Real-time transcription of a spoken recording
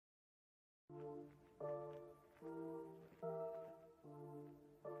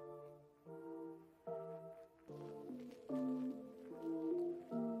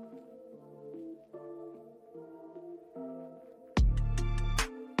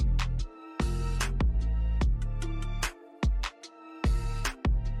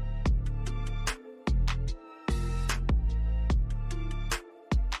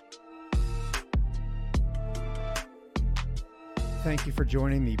Thank you for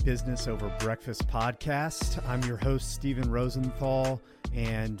joining the Business Over Breakfast podcast. I'm your host, Steven Rosenthal,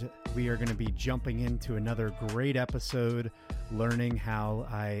 and we are going to be jumping into another great episode, learning how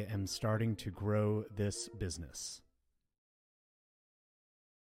I am starting to grow this business.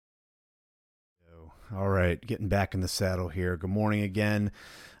 All right, getting back in the saddle here. Good morning again.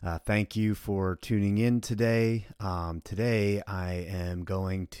 Thank you for tuning in today. Today, I am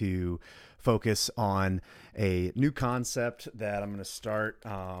going to focus on a new concept that I'm going to start.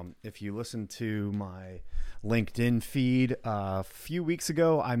 If you listen to my LinkedIn feed a few weeks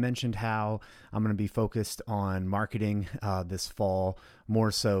ago, I mentioned how I'm going to be focused on marketing this fall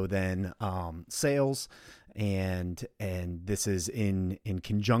more so than sales. And this is in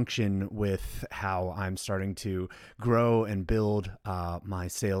conjunction with how I'm starting to grow and build my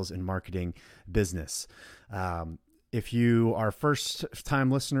sales and marketing business. If you are a first-time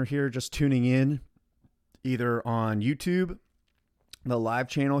listener here, just tuning in, either on YouTube, the live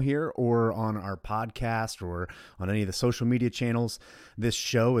channel here, or on our podcast, or on any of the social media channels, this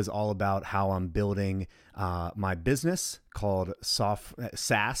show is all about how I'm building my business called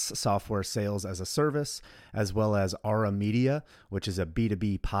SaaS, Software Sales as a Service, as well as Aura Media, which is a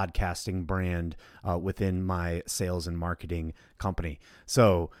B2B podcasting brand within my sales and marketing company.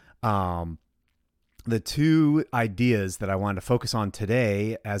 So, the two ideas that I wanted to focus on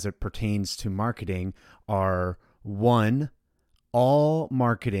today as it pertains to marketing are, one, all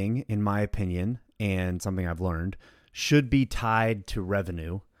marketing, in my opinion, and something I've learned, should be tied to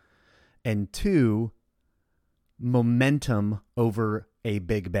revenue. And two, momentum over a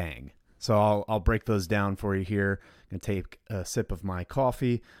big bang. So I'll break those down for you here. I'm going to take a sip of my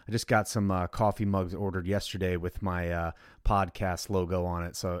coffee. I just got some coffee mugs ordered yesterday with my podcast logo on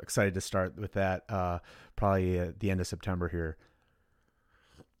it. So excited to start with that probably at the end of September here.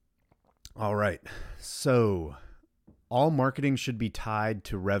 All right. So all marketing should be tied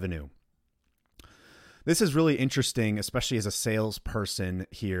to revenue. This is really interesting, especially as a salesperson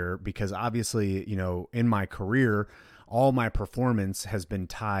here, because obviously, in my career, all my performance has been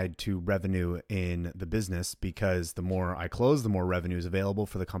tied to revenue in the business, because the more I close, the more revenue is available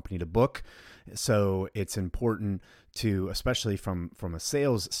for the company to book. So it's important to, especially from a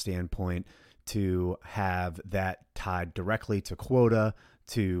sales standpoint, to have that tied directly to quota,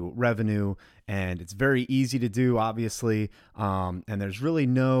 to revenue. And it's very easy to do, obviously. And there's really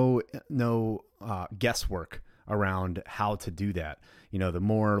no guesswork around how to do that. The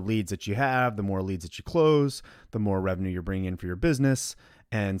more leads that you have, the more leads that you close, the more revenue you're bringing in for your business,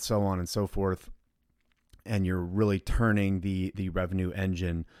 and so on and so forth. And you're really turning the revenue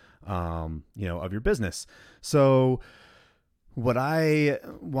engine, of your business. So what I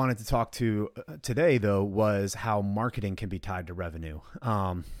wanted to talk to today, though, was how marketing can be tied to revenue.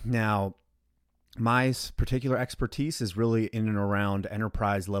 Now, my particular expertise is really in and around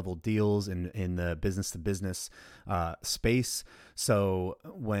enterprise level deals in the business to business space. So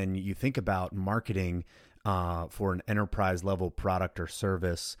when you think about marketing for an enterprise level product or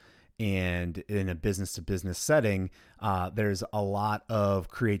service, and in a business to business setting, there's a lot of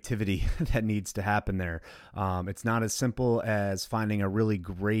creativity that needs to happen there. It's not as simple as finding a really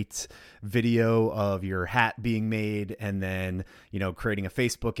great video of your hat being made and then, creating a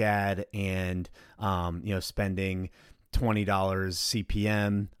Facebook ad and, spending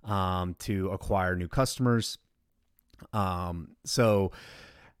 $20 CPM to acquire new customers. So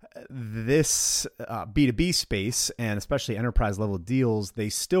this B2B space, and especially enterprise level deals, they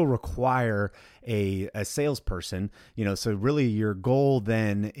still require a salesperson, so really your goal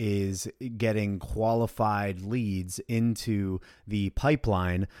then is getting qualified leads into the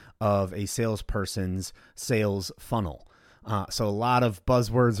pipeline of a salesperson's sales funnel. So a lot of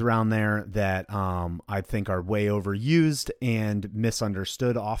buzzwords around there that I think are way overused and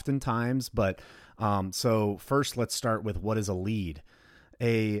misunderstood oftentimes. But so first, let's start with, what is a lead?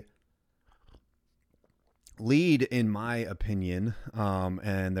 A lead, in my opinion,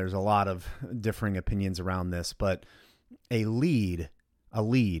 and there's a lot of differing opinions around this, but a lead,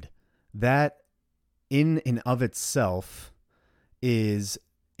 that in and of itself is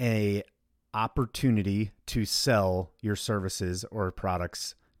a opportunity to sell your services or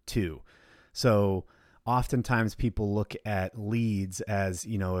products to. So oftentimes people look at leads as,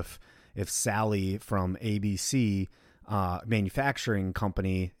 if Sally from ABC manufacturing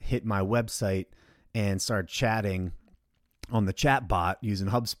company hit my website and started chatting on the chat bot using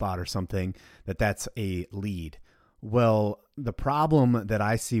HubSpot or something, that's a lead. Well, the problem that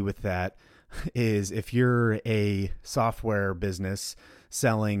I see with that is, if you're a software business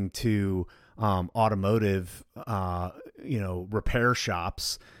selling to automotive, repair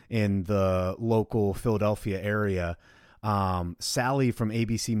shops in the local Philadelphia area, Sally from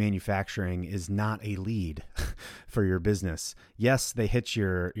ABC Manufacturing is not a lead for your business. Yes, they hit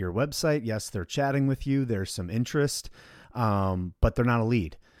your website. Yes, they're chatting with you. There's some interest, but they're not a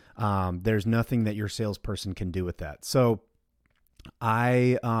lead. There's nothing that your salesperson can do with that. So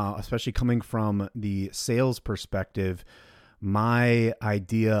I, especially coming from the sales perspective, my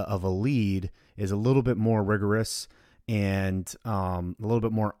idea of a lead is a little bit more rigorous and a little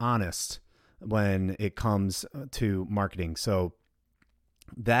bit more honest when it comes to marketing. So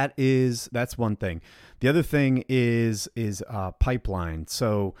that's one thing. The other thing is pipeline.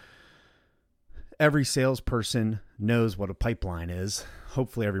 So every salesperson knows what a pipeline is.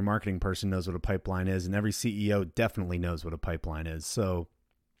 Hopefully every marketing person knows what a pipeline is, and every CEO definitely knows what a pipeline is. So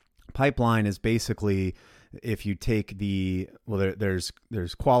pipeline is basically, if you take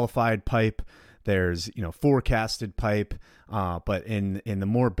there's qualified pipe, there's forecasted pipe, but in the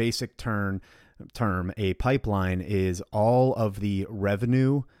more basic term, a pipeline is all of the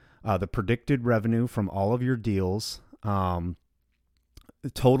revenue, the predicted revenue from all of your deals, totaled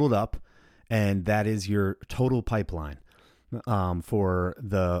up, and that is your total pipeline for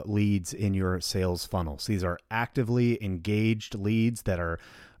the leads in your sales funnel. So these are actively engaged leads that are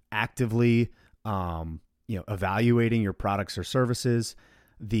actively evaluating your products or services.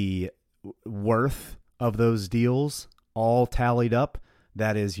 The worth of those deals all tallied up,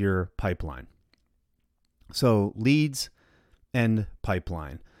 that is your pipeline. So leads and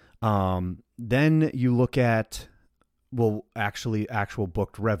pipeline. Then you look at, actual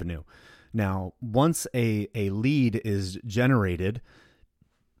booked revenue. Now, once a lead is generated,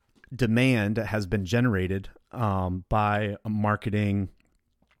 demand has been generated by marketing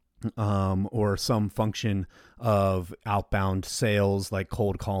or some function of outbound sales, like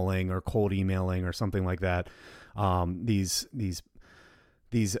cold calling or cold emailing or something like that. These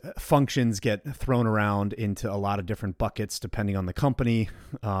functions get thrown around into a lot of different buckets depending on the company.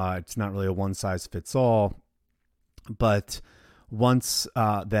 It's not really a one size fits all, but once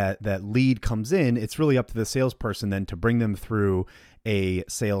that lead comes in, it's really up to the salesperson then to bring them through a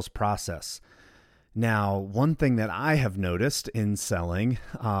sales process. Now, one thing that I have noticed in selling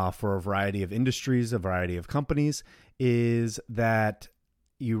for a variety of industries, a variety of companies, is that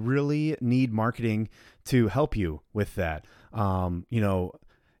you really need marketing to help you with that.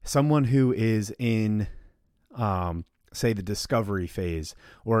 Someone who is in, say, the discovery phase,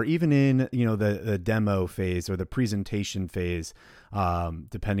 or even in, the demo phase or the presentation phase,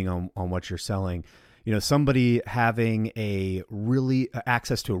 depending on what you're selling. Somebody having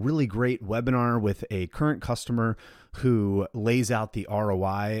access to a really great webinar with a current customer who lays out the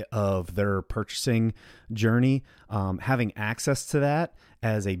ROI of their purchasing journey, having access to that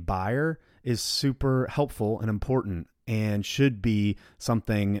as a buyer is super helpful and important, and should be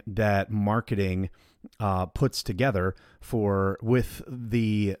something that marketing puts together with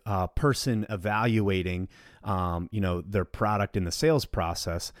the person evaluating, their product in the sales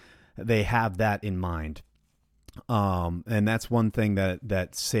process. They have that in mind. And that's one thing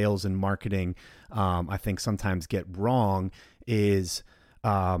that sales and marketing, I think sometimes get wrong is,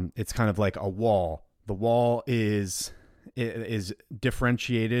 it's kind of like a wall. The wall is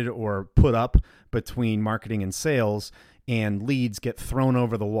differentiated or put up between marketing and sales, and leads get thrown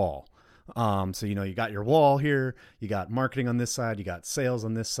over the wall. So, you got your wall here, you got marketing on this side, you got sales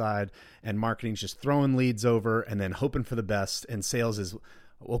on this side, and marketing's just throwing leads over and then hoping for the best. And sales is,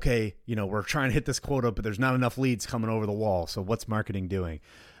 okay, we're trying to hit this quota, but there's not enough leads coming over the wall. So what's marketing doing?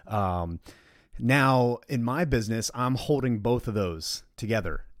 Now in my business, I'm holding both of those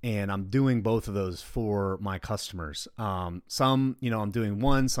together, and I'm doing both of those for my customers. Some, I'm doing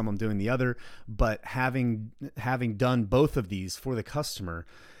one, some I'm doing the other, but having done both of these for the customer,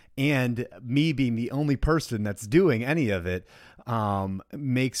 and me being the only person that's doing any of it,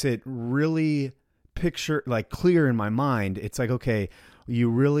 makes it really clear in my mind. It's like, okay, you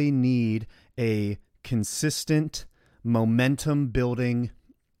really need a consistent momentum building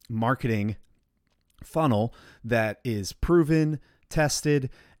marketing funnel that is proven, tested,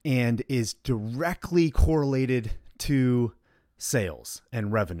 and is directly correlated to sales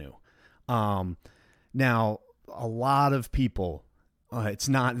and revenue. Now, a lot of people, this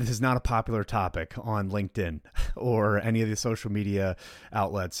is not a popular topic on LinkedIn or any of the social media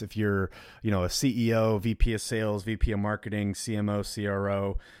outlets. If you're, a CEO, VP of sales, VP of marketing, CMO,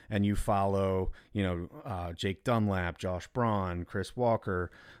 CRO, and you follow, Jake Dunlap, Josh Braun, Chris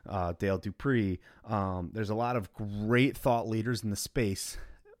Walker, Dale Dupree, there's a lot of great thought leaders in the space.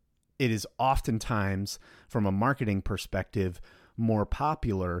 It is oftentimes, from a marketing perspective, more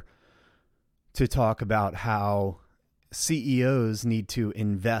popular to talk about how CEOs need to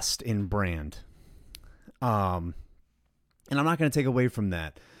invest in brand. And I'm not going to take away from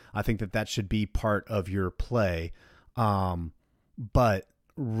that. I think that should be part of your play. But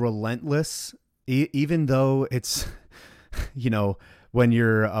relentless, even though it's, when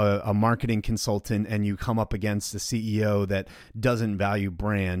you're a marketing consultant and you come up against a CEO that doesn't value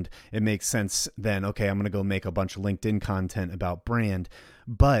brand, it makes sense then, okay, I'm going to go make a bunch of LinkedIn content about brand.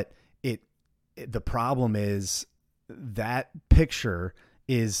 But the problem is that picture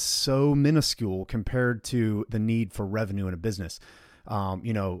is so minuscule compared to the need for revenue in a business.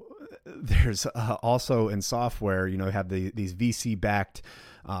 There's also in software, have these VC backed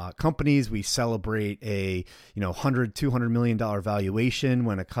companies. We celebrate a $100-200 million valuation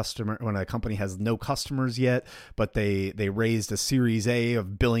when a company has no customers yet, but they raised a Series A of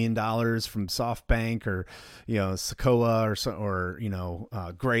 $1 billion from SoftBank or Sequoia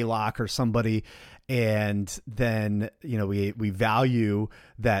or Greylock or somebody, and then we value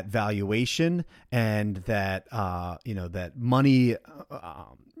that valuation and that that money.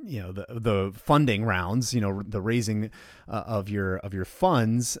 The funding rounds, the raising of your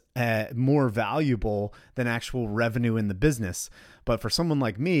funds, more valuable than actual revenue in the business. But for someone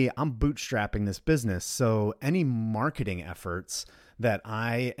like me, I'm bootstrapping this business. So any marketing efforts that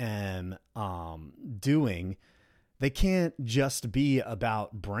I am doing, they can't just be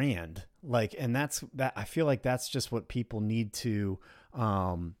about brand. And I feel like that's just what people need to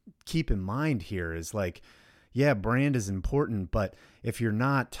keep in mind here is yeah, brand is important, but if you're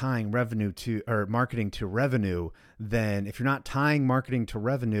not tying marketing to revenue, then if you're not tying marketing to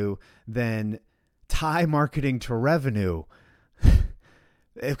revenue, then tie marketing to revenue.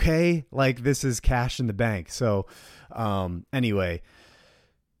 Okay. This is cash in the bank. So, anyway,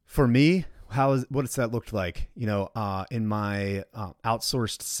 for me, what does that look like? In my,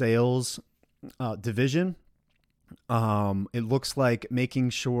 outsourced sales, division, it looks like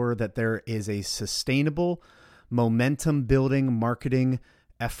making sure that there is a sustainable momentum building marketing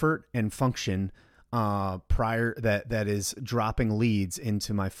effort and function prior that is dropping leads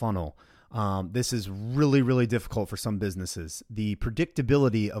into my funnel. This is really, really difficult for some businesses. The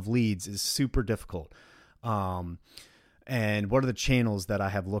predictability of leads is super difficult. And what are the channels that I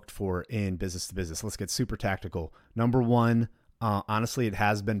have looked for in business to business? Let's get super tactical. Number one, honestly, it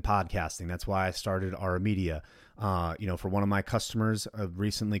has been podcasting. That's why I started Aura Media. For one of my customers,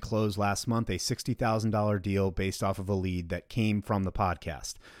 recently closed last month, a $60,000 deal based off of a lead that came from the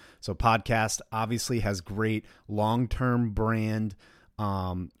podcast. So podcast obviously has great long-term brand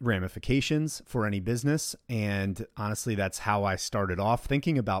ramifications for any business. And honestly, that's how I started off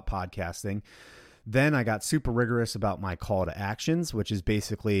thinking about podcasting. Then I got super rigorous about my call to actions, which is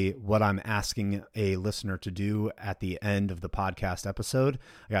basically what I'm asking a listener to do at the end of the podcast episode.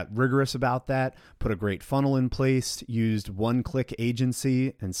 I got rigorous about that, put a great funnel in place, used One Click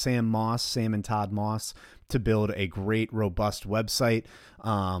Agency and Sam and Todd Moss to build a great, robust website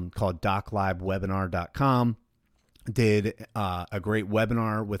called doclivewebinar.com. Did a great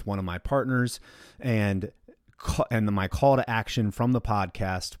webinar with one of my partners, and my call to action from the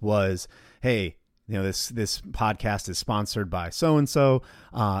podcast was, hey, this podcast is sponsored by so-and-so.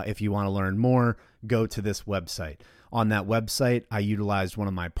 If you want to learn more, go to this website. On that website, I utilized one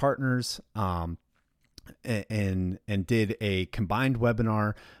of my partners and did a combined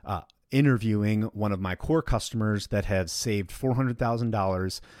webinar interviewing one of my core customers that have saved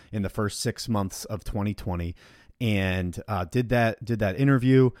 $400,000 in the first 6 months of 2020. And did that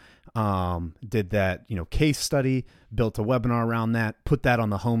interview, did that case study, built a webinar around that, put that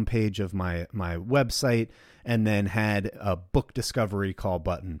on the homepage of my website, and then had a book discovery call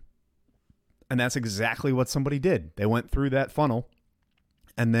button. And that's exactly what somebody did. They went through that funnel,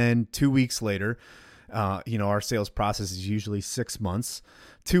 and then 2 weeks later, our sales process is usually 6 months.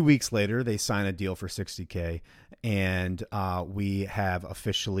 2 weeks later, they sign a deal for $60K, and we have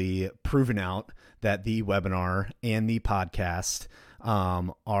officially proven out that the webinar and the podcast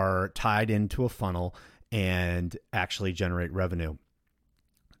are tied into a funnel and actually generate revenue.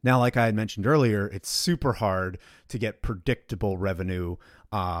 Now, like I had mentioned earlier, it's super hard to get predictable revenue,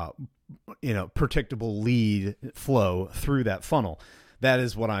 predictable lead flow through that funnel. That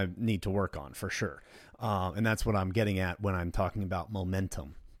is what I need to work on for sure. And that's what I'm getting at when I'm talking about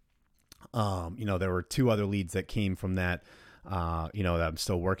momentum. There were 2 other leads that came from that, that I'm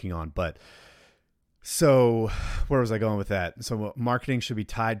still working on. But so where was I going with that? So marketing should be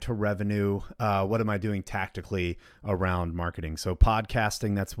tied to revenue. What am I doing tactically around marketing? So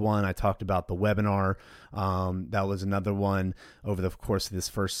podcasting, that's one. I talked about the webinar. That was another one over the course of this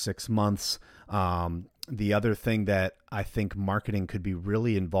first 6 months. The other thing that I think marketing could be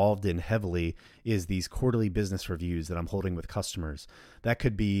really involved in heavily is these quarterly business reviews that I'm holding with customers. That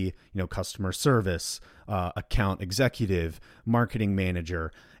could be, customer service, account executive, marketing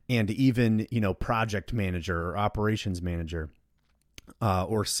manager, and even, project manager or operations manager,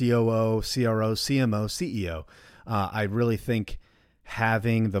 or COO, CRO, CMO, CEO. I really think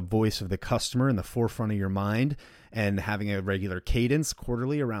having the voice of the customer in the forefront of your mind and having a regular cadence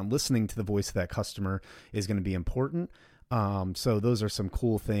quarterly around listening to the voice of that customer is going to be important. So those are some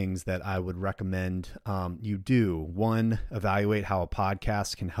cool things that I would recommend you do. One, evaluate how a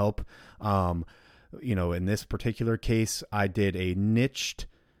podcast can help. In this particular case, I did a niched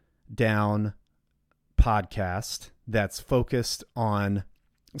down podcast that's focused on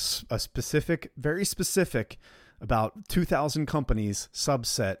a specific, very specific, about 2,000 companies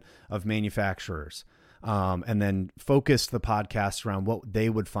subset of manufacturers, and then focused the podcast around what they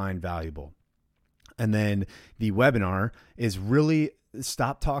would find valuable. And then the webinar is really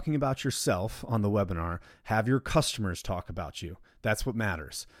stop talking about yourself on the webinar. Have your customers talk about you. That's what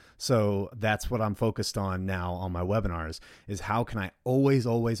matters. So that's what I'm focused on now on my webinars is how can I always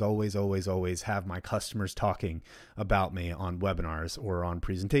have my customers talking about me on webinars or on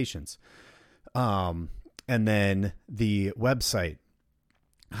presentations. And then the website.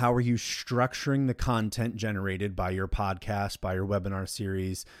 How are you structuring the content generated by your podcast, by your webinar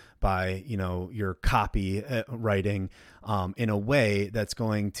series, by, your copy writing, in a way that's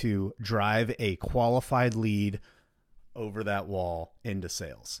going to drive a qualified lead over that wall into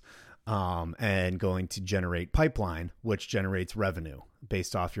sales, and going to generate pipeline, which generates revenue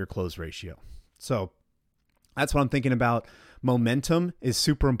based off your close ratio. So that's what I'm thinking about. Momentum is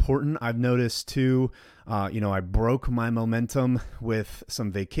super important. I've noticed too, I broke my momentum with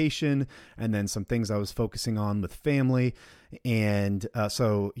some vacation and then some things I was focusing on with family. And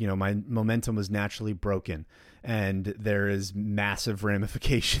so my momentum was naturally broken. And there is massive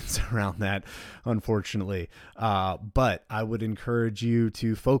ramifications around that, unfortunately. But I would encourage you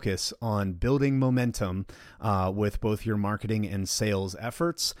to focus on building momentum with both your marketing and sales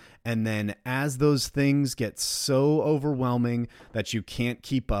efforts. And then as those things get so overwhelming that you can't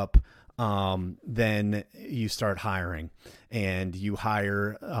keep up, then you start hiring and you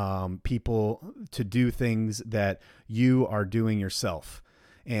hire people to do things that you are doing yourself.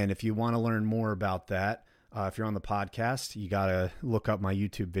 And if you want to learn more about that, if you're on the podcast, you got to look up my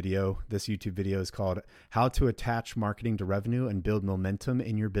YouTube video. This YouTube video is called How to Attach Marketing to Revenue and Build Momentum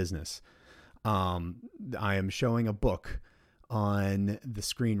in Your Business. I am showing a book on the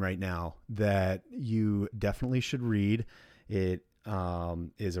screen right now that you definitely should read. It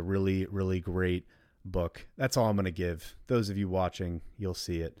is a really, really great book. That's all I'm going to give. Those of you watching, you'll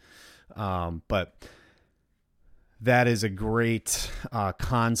see it. But that is a great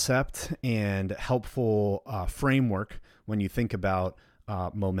concept and helpful framework when you think about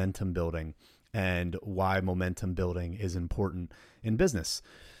momentum building and why momentum building is important in business.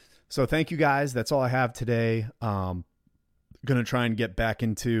 So thank you guys. That's all I have today. Going to try and get back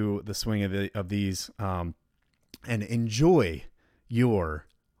into the swing of these and enjoy your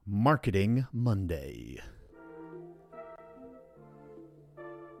Marketing Monday.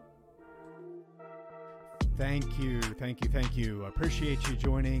 Thank you. Appreciate you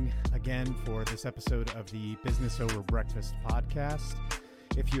joining again for this episode of the Business Over Breakfast podcast.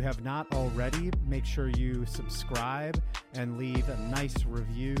 If you have not already, make sure you subscribe and leave a nice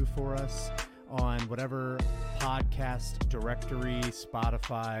review for us on whatever podcast directory,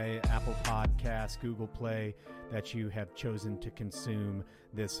 Spotify, Apple Podcasts, Google Play, that you have chosen to consume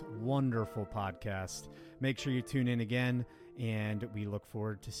this wonderful podcast. Make sure you tune in again, and we look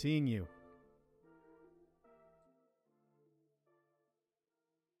forward to seeing you.